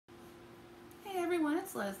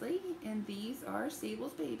name's Leslie, and these are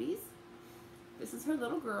Sable's babies. This is her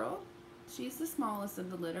little girl. She's the smallest of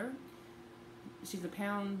the litter. She's a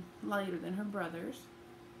pound lighter than her brothers.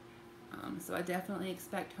 So I definitely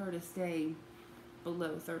expect her to stay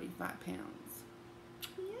below 35 pounds.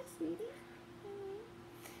 Yes, sweetie.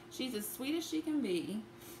 She's as sweet as she can be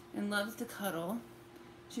and loves to cuddle.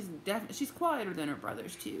 She's quieter than her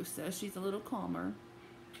brothers too, so she's a little calmer.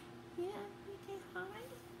 Yeah, you say hi.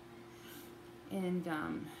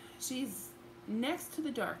 And she's next to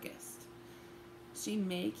the darkest. She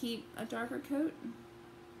may keep a darker coat,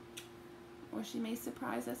 or she may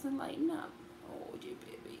surprise us and lighten up. Oh, dear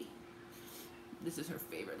baby. This is her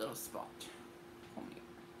favorite little spot. Come here.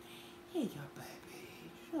 Here you are, baby.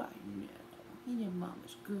 I know. You're your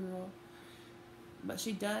mama's girl. But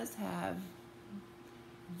she does have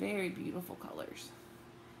very beautiful colors.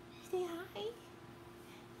 Say hi.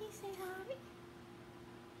 You say hi.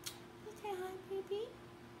 You say hi, baby.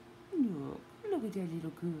 Look at that little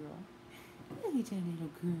girl. Look at that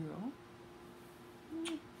little girl.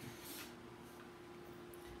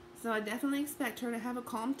 So I definitely expect her to have a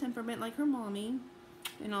calm temperament like her mommy,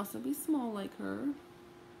 and also be small like her.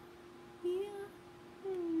 Yeah.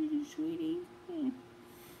 Sweetie.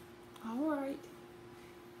 Alright.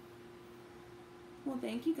 Well,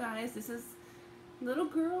 thank you guys. This is little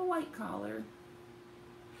girl white collar.